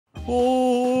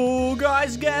Oh,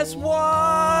 guys, guess what?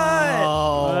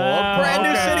 Oh, a brand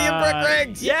new city of brick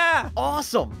rigs. Yeah.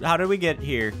 Awesome. How did we get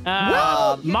here?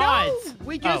 Well, you mods. know,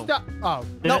 we just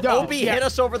No, Obi hit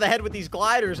us over the head with these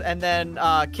gliders and then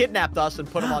kidnapped us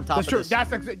and put them on top that's of true. this That's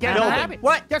building.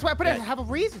 What? That's why I put it. I have a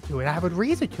reason to it. I have a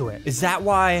reason to it. Is that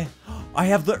why I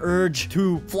have the urge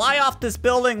to fly off this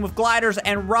building with gliders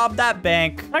and rob that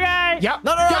bank? Okay. Yep.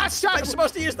 No, God, I'm stop.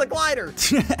 supposed to use the glider.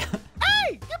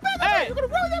 Hey, get back up. You're going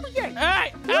to ruin everything.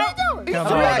 Hey. What are you doing? Come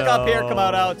Come on. back up here,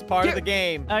 Komodo. It's part of the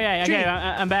game. Okay,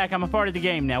 I'm back. I'm a part of the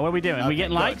game now. What are we doing? We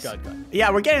getting likes? Good.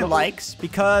 Yeah, we're getting likes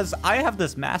because I have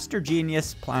this master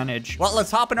genius planage. Well, let's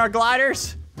hop in our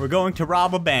gliders. We're going to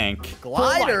rob a bank.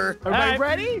 Glider? Everybody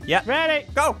ready? Yeah. Ready?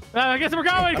 Go. I guess we're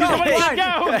going. Okay. Somebody Fine.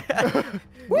 go.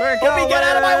 We're Obi, get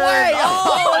out of my way.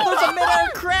 Oh, there's a midair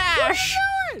crash.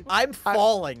 I'm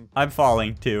falling. I'm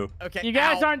falling too. Okay. You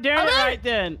guys aren't doing it right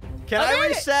then. Can I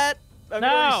reset? I'm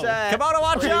gonna reset. Come on,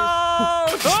 watch out!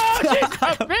 Oh,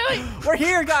 jeez. Really? We're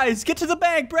here, guys. Get to the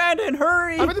bank, Brandon.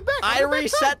 Hurry. I'm in the back. I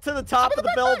reset to the top of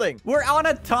the building. We're on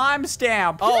a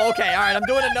timestamp. Oh, okay. All right. I'm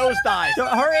doing a nosedive. So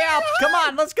hurry up. Come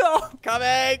on, let's go.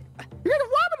 Coming. You guys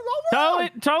are robbing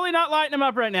it. Totally not lighting them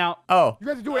up right now. Oh. You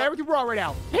guys are doing everything wrong right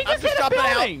now. He just hit a jumping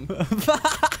out.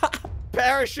 building.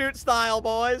 Parachute style,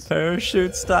 boys.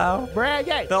 Parachute style. Brad,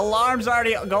 yeah. The alarm's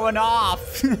already going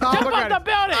off. Jump off the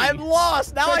building. I'm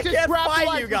lost. Now I Just can't grab the find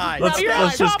lights. you guys. Let's- You're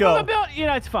let's on just top go. of the building. You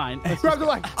know, it's fine. Grab the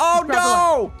light. Oh, Grab the light.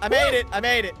 no. I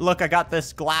made it. Look, I got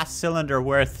this glass cylinder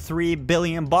worth $3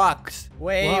 billion.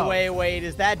 Wait.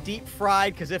 Is that deep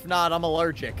fried? Because if not, I'm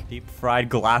allergic. Deep fried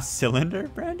glass cylinder,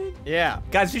 Brandon? Yeah.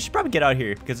 Guys, we should probably get out of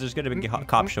here because there's going to be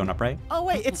cops showing up, right? Oh,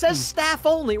 wait. It says staff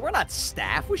only. We're not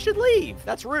staff. We should leave.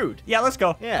 That's rude. Yeah, let's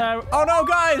go. Yeah. Oh, no,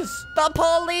 guys. The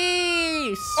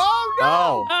police. Oh,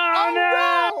 no.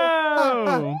 Oh,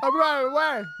 no. I'm running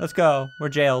away. Let's go. We're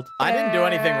jailed. I didn't do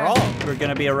anything wrong. We're going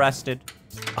to be arrested.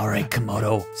 All right,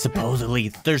 Komodo. Supposedly,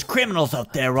 there's criminals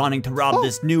out there wanting to rob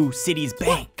this new city's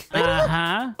bank.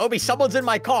 Uh-huh. Obi, someone's in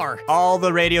my car. All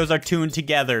the radios are tuned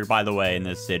together, by the way, in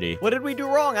this city. What did we do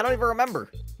wrong? I don't even remember.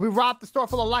 We robbed the store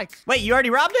full of lights. Wait, you already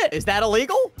robbed it? Is that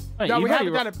illegal? Wait, No, you we already-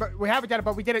 haven't done it. But we haven't done it.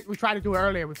 But we did it. We tried to do it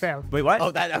earlier. We failed. Wait, what?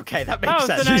 Oh, okay. That makes Oh,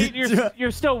 so sense. now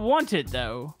you're still wanted,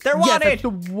 though. They're Yes, wanted. that's the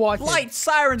wanted. Lights,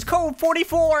 sirens, code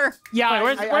 44. Yeah.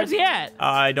 Wait, where's he at?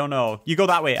 I don't know. You go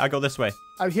that way. I go this way.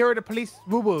 I'm hearing the police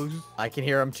woo-woos. I can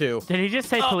hear him too. Did he just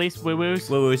say police woo-woos?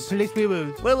 Woo-woos. Police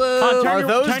woo-woos. Woo-woo. Turn Are your-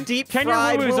 those turn- deep turn your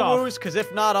fried woo-woos off. woo-woos? Because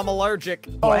if not, I'm allergic.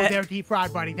 Oh, What? they're deep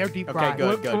fried, buddy. They're deep fried.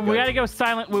 good. We gotta go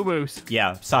silent woo-woos.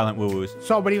 Yeah, silent woo-woos.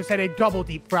 Somebody who said they double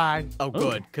deep fried. Oh,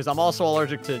 good. Because I'm also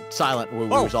allergic to silent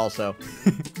woo-woos also.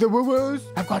 The woo-woos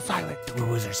have gone silent. The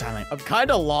woo-woos are silent. I'm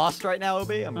kind of lost right now,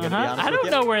 Obi. I'm going to be honest I with don't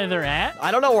you. know where they're at. I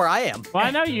don't know where I am. Well,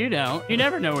 I know you don't. You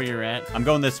never know where you're at. I'm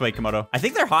going this way, Komodo. I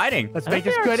think they're hiding. Let's I make think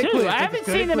this they are good and too. clear. I Let's make haven't this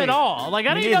good seen and them at clear. all. Like, I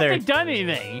don't Me even know if neither. they've done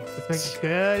anything. Let's make this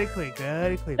good and clean.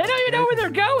 Good and clean. They don't even know where they're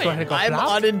going. Go ahead and go I'm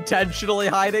flop. unintentionally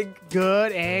hiding.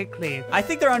 Good and clean. I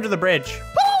think they're under the bridge.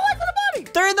 Oh, what's the money?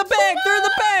 They're in the bank. They're in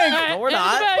the bank. No, we're Into the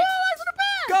not. bank.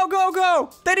 Go, go, go.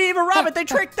 They didn't even rob it. They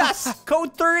tricked us.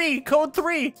 Code 3. Code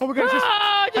 3. Oh my gosh.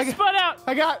 Ah, just spun out.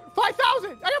 I got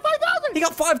 5,000. I got 5,000. He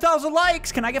got 5,000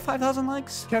 likes. Can I get 5,000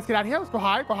 likes? Let's get out of here. Let's go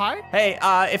high. Go high. Hey,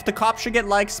 if the cops should get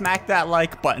likes, smack that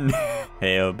like button.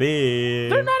 Hey, OB.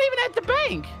 They're not even at the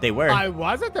bank. They were. I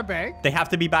was at the bank. They have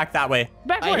to be back that way.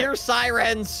 Back I where? hear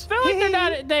sirens. I feel like they're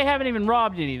not. They haven't even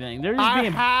robbed anything. They're just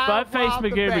being butt-faced robbed the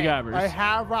bank. I magooby-gobbers.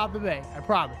 have robbed the bank. I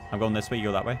promise. I'm going this way. You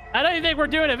go that way. I don't even think we're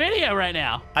doing a video right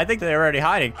now. I think they're already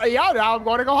hiding. Yeah, now I'm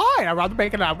going to go hide. I robbed the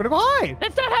bank and now I'm going to go hide.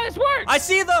 That's not how this works. I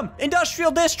see them.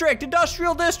 Industrial district.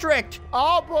 Industrial district.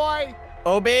 Oh, boy.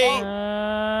 Obi,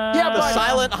 Yeah, the buddy.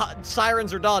 silent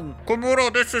sirens are done.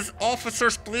 Komodo, this is Officer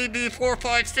Spleedy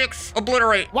 456.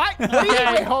 Obliterate. What? What do you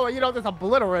wait, hold on. You know, there's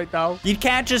obliterate, though. You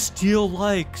can't just steal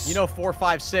likes. You know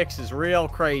 456 is real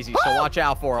crazy, so watch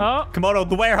out for them. Oh, Komodo,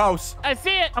 the warehouse. I see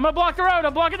it. I'm gonna block the road.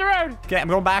 I'm blocking the road. Okay, I'm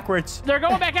going backwards. They're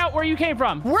going back out where you came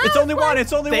from. It's only one.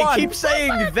 It's only They one. keep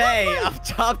saying they.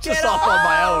 I'm just Get off on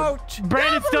my own. out.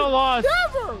 Brandon's still lost.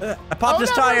 Never. I popped his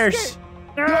never tires. escape.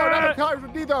 No, not the tires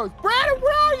would need those. Brandon,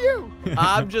 where are you?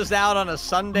 I'm just out on a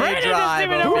Sunday Brandon drive, doesn't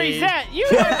even know where Obi. he's at.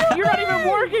 You're not even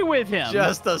working with him.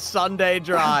 Just a Sunday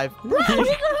drive. Brandon, we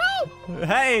need your help.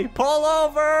 Hey, pull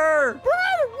over.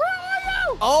 Brandon, where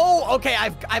are you? Oh, okay.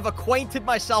 I've acquainted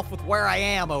myself with where I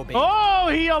am, Obi. Oh,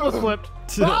 he almost flipped.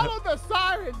 Follow the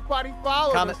sirens, buddy.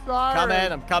 Follow Coming, the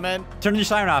sirens. I'm coming. Turn your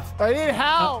siren off. I need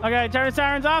help. Okay, turn the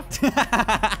sirens off.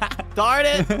 Darn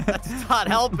it. That's not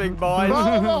helping, boys.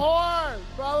 Follow the horn.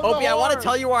 Follow Opie, the I want to horse.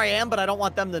 tell you where I am, but I don't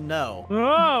want them to know.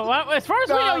 Oh, well, as far as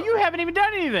we know, you haven't even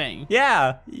done anything.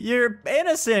 Yeah, you're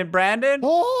innocent, Brandon.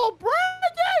 Oh,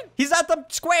 Brandon! He's at the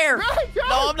square. Brandon!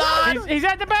 No, I'm not. He's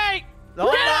at the bank. No,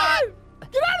 I'm not.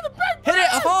 Get out of the bank! Hit it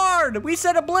hard. We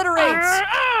said obliterates.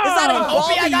 Is that a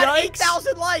Opie, I got Yikes.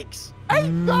 8,000 likes.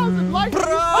 8,000 likes!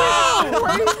 Bro!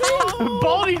 Crazy!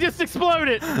 Baldy just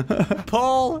exploded.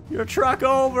 Pull your truck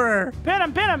over. Pin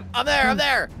him. I'm there. I'm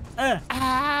there.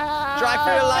 Drive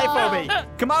for your life, Opie.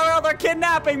 Come on, they're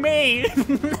kidnapping me. Hold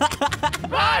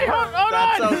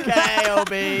That's on. okay,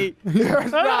 Opie.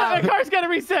 There's not. The car's got to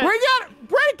reset. We got it!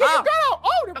 Brandon, get your gun out!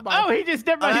 Oh, never mind. Oh, he just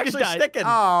never I'm mind. He just actually died. sticking.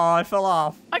 Oh, I fell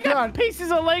off. I got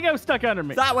pieces of Lego stuck under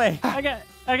me. That way.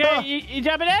 Okay, you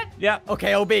jumping in? Yeah.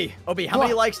 Okay, Obi, how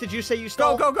many likes did you say you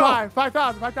stole? Go.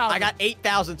 5,000. I got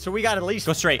 8,000, so we got at least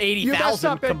Go straight. You messed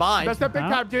 80,000 up, combined. That's not big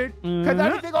time, dude. Because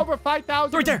anything over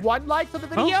 5,001 likes on the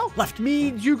video Left.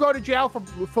 means you go to jail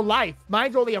for life.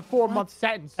 Mine's only a 4-month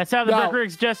sentence. That's how the No. Brick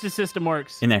Rigs justice system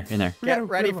works. In there. Get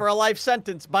ready for a life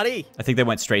sentence, buddy. I think they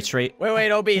went straight.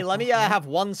 Wait, Obi, let me have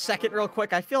 1 second real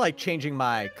quick. I feel like changing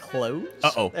my clothes.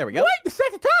 Uh-oh. There we go. Wait, the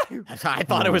second time. I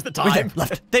thought it was the Right there, time.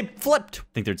 left. They flipped.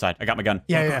 I think they're inside. I got my gun.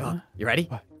 Yeah. You ready?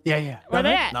 Yeah. Where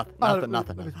they at?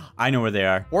 Nothing. I know where they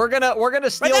are. We're gonna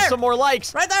steal there. some more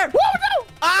likes. Right there. Whoa, no!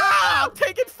 Ah, I'm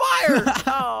taking fire.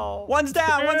 Oh. One's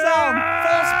down. Full speed.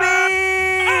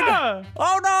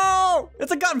 Oh no!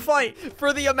 It's a gunfight.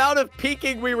 For the amount of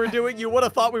peeking we were doing, you would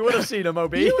have thought we would have seen him,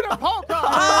 Obi. You and a polka.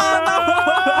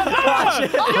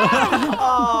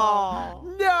 Oh.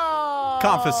 No.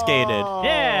 Confiscated.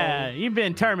 Yeah, you've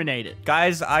been terminated.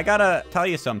 Guys, I gotta tell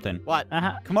you something. What?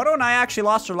 Komodo and I actually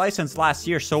lost our license last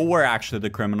year, so we're actually the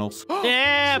criminals.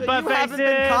 Yeah, So butt you haven't been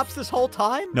faces. cops this whole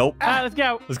time? Nope. All right, let's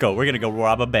go. Let's go. We're gonna go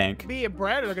rob a bank. Me and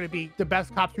Brandon are going to be the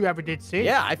best cops you ever did see.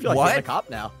 Yeah, I feel like What? he's a cop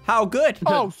now. How good?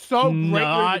 Oh, so great.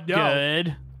 Not you know.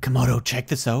 good. Komodo, check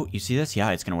this out. You see this? Yeah,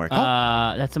 it's gonna work.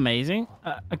 That's amazing.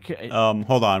 Okay.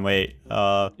 Hold on, wait.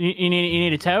 You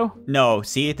need a tow? No,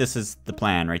 see, this is the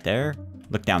plan right there.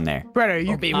 Look down there. Brandon,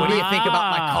 you Obi, what do you think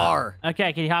about my car?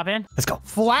 Okay, can you hop in? Let's go.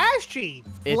 flashy.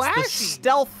 It's Flashy. the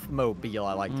stealth mobile,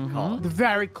 I like to call it.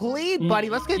 Very clean, buddy.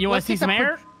 Let's get. You wanna let's see get some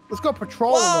air? Let's go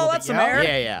patrol a Whoa, little that's bit. some air.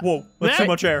 Yeah. Whoa, that's Hey. too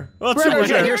much air. That's Brandon, too We're much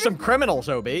yeah, gonna air. hear some criminals,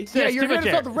 Obi. Yeah, It's you're too gonna much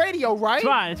on air. the radio,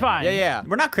 right? It's fine. Yeah.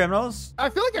 We're not criminals. I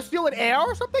feel like you're stealing air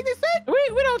or something. They said.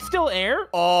 We don't steal air.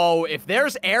 Oh, if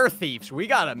there's air thieves, we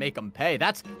gotta make them pay.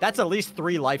 That's at least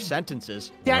 3 life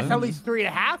sentences. That's at least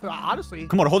 3.5. Honestly.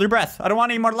 Come on, hold your breath. I don't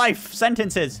want any more life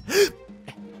sentences.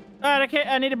 All right, okay,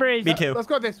 I need to breathe. Me too. Let's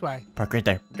go this way. Park right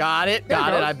there. Got it. There you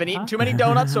go. I've been eating too many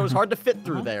donuts, so it's hard to fit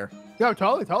through there. No,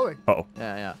 totally. Uh-oh.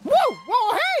 Yeah.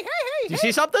 Whoa, hey. Do you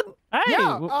see something? Hey,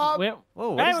 Yeah, Whoa,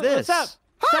 what hey, is this? What's up?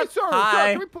 Hi, sir.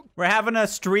 Hi. Can we put... We're having a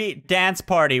street dance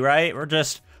party, right? We're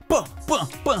just boom. I Oh,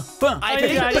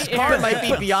 think yeah, this yeah, car yeah. might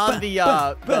be beyond the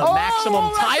maximum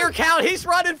Oh, tire count. He's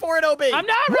running for it, Obi. I'm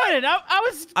not running. I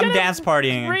was I'm gonna dance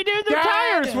partying. redo the Yeah.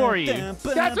 tires for you.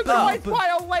 That's a noise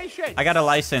violation. I got a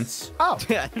license. Oh,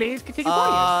 please continue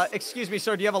playing. Excuse me,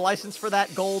 sir. Do you have a license for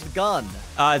that gold gun?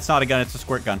 It's not a gun, it's a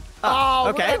squirt gun. Oh,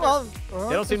 Okay, whatever. well,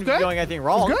 they don't seem to be doing anything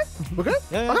wrong. We're good? We're good?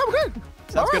 Yeah. Okay, we're good.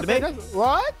 Sounds good to me. fantastic.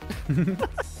 What?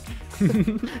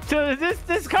 So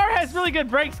this car has really good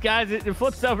brakes, guys. It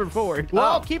flips over forward.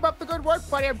 Well, keep up the good work,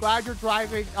 buddy. I'm glad you're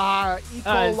driving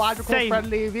ecological safe.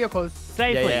 friendly vehicles.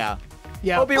 Safely. Yeah.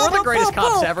 Yeah. Obi, we're the greatest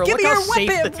cops ever. Give Look me how your safe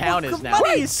weapon. the town is now.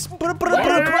 Monies. Go. I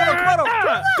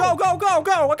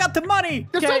got the money.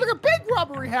 There sounds like a big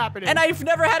robbery happening. And I've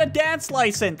never had a dance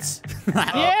license.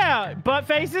 Yeah, butt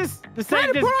faces. The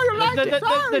same. Brandon, put on your lights. The Sorry,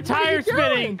 what are tire you doing?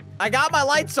 spinning. I got my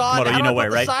lights on. Moto, How you do I know where,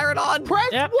 put the right? siren on? Press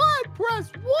Yep. one.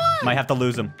 Press one. Might have to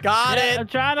lose him. Got I'm it.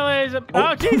 trying to lose it.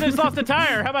 Oh, Jesus, lost a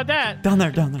tire. How about that? Down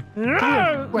there.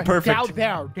 No. Wait, Perfect.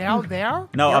 Down there?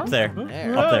 No, Here? up there.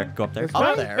 There. Up there. Go up there.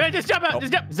 Up there. Wait, just jump out.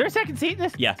 Just jump. Is there a second seat in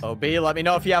this? Yes. Obi, let me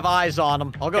know if you have eyes on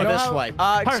them. I'll go You know this how- way.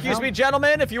 Excuse Perfect. me,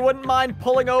 gentlemen, if you wouldn't mind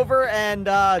pulling over and,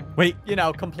 Wait.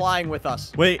 complying with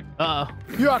us. Wait. Uh-oh.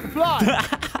 You have to fly.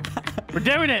 We're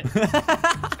doing it.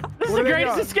 This is What the are they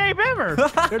greatest doing? escape ever.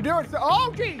 They're doing so.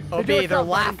 Oh, geez. Obi, they're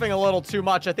laughing a little too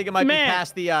much. I think it might Man. be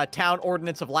past the town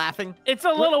ordinance of laughing. It's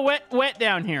a little wet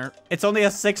down here. It's only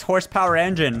a 6 horsepower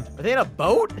engine. Are they in a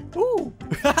boat? Ooh.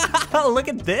 Look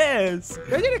at this.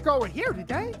 They didn't go in here, did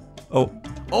they? Oh.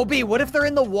 Obi, what if they're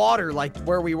in the water like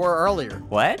where we were earlier?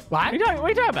 What? What are you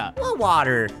talking about? What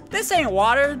water? This ain't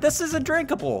water. This isn't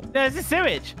drinkable. This is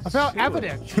sewage. I found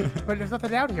evidence, but there's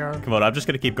nothing out here. Come on, I'm just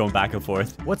gonna keep going back and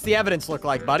forth. What's the evidence look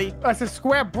like, buddy? It's a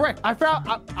square brick.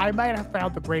 I might have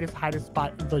found the greatest hiding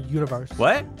spot in the universe.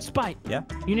 What? Spike. Yeah.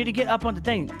 You need to get up on the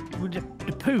thing.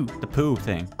 The poo. The poo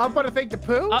thing. I'm gonna think the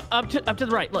poo. Up to the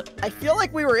right. Look. I feel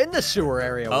like we were in the sewer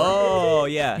area. Oh,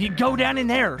 yeah. You go down in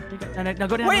there. Now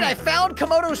go down. Wait, there. I found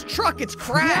Komodo's truck. It's Yeah,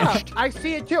 crashed. I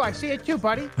see it too. I see it too,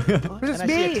 buddy. What does And this I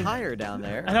see a mean? tire down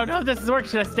there. I don't know if this is working.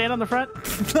 Should I stand on the front?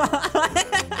 Drive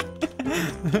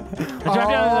down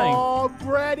the thing. Oh,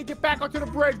 Brady, get back onto the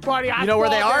bridge, buddy. You know where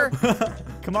they are?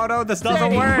 Komodo, this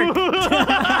doesn't Daddy. work.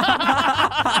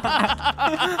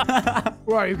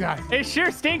 Where are you guys? It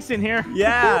sure stinks in here.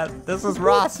 Yeah, this is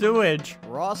raw sewage.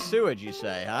 Raw sewage, you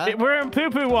say, huh? We're in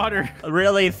poo-poo water.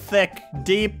 Really thick,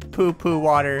 deep poo-poo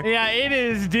water. Yeah, it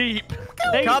is deep.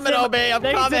 Coming, Obey, I'm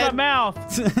Thanks to coming. my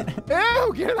mouth.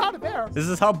 Ew, get it out of there. This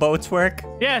is how boats work.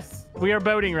 Yes, we are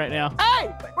boating right now. Hey,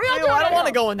 what are y'all Ew, doing? I don't want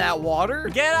to here? go in that water.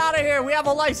 Get out of here. We have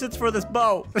a license for this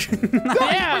boat.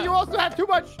 Yeah. But you also have too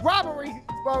much robbery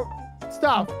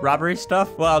stuff. Robbery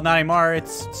stuff? Well, not anymore.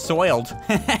 It's soiled.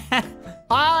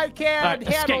 I can't Alright,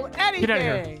 handle escape. Get out of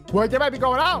here. anything. Well, they might be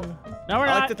going out. No, we're I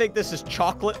not. like to think this is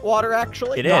chocolate water,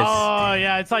 actually. It is. Oh,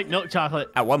 yeah, it's like milk chocolate.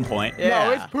 At one point. Yeah.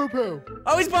 No, it's poo-poo.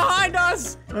 Oh, he's behind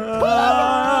us.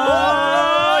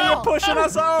 Oh, you're pushing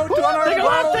us out. Take a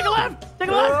left, take a left, take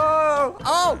a left.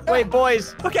 Oh. Wait,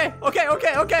 boys. Okay. I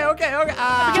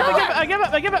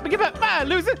give up. Bye,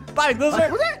 loser. Bye,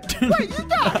 loser. Wait, you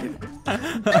died.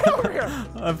 Get over here.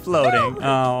 I'm floating.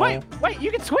 Oh. Wait, you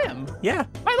can swim. Yeah.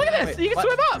 Wait, look at this. You can what?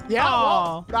 swim up. Yeah,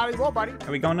 Aw. well, not anymore, buddy.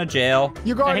 Are we going to jail?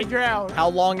 You're going Hey. to jail. How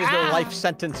long is their Ah. life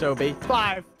sentence, Obi?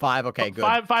 5 5. Okay, good.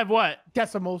 Five what?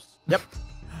 decimals. Yep.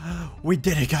 We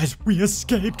did it, guys. We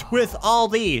escaped with all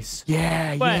these.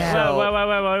 Yeah, Wait, yeah. what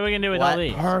are we gonna do with What? all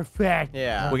these? Perfect.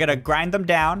 Yeah. We're going to grind them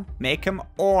down, make them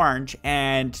orange,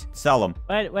 and sell them.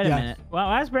 Wait a Yes. minute. Well,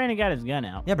 why's Brandon got his gun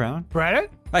out? Yeah, Brandon. Brandon?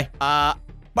 Hey. Uh,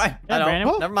 Bye. I don't.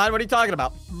 Brandon. Never mind. What are you talking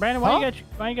about? Brandon, why you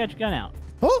got your gun out?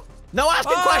 Huh? No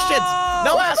asking questions.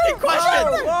 No asking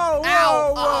questions. Whoa,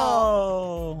 Ow.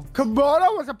 whoa.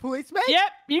 Komodo was a policeman? Yep,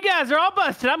 you guys are all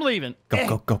busted. I'm leaving. Go,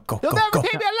 go, go, go, He'll go, never go.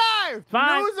 keep me alive.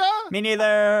 Fine. Loser. Me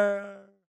neither.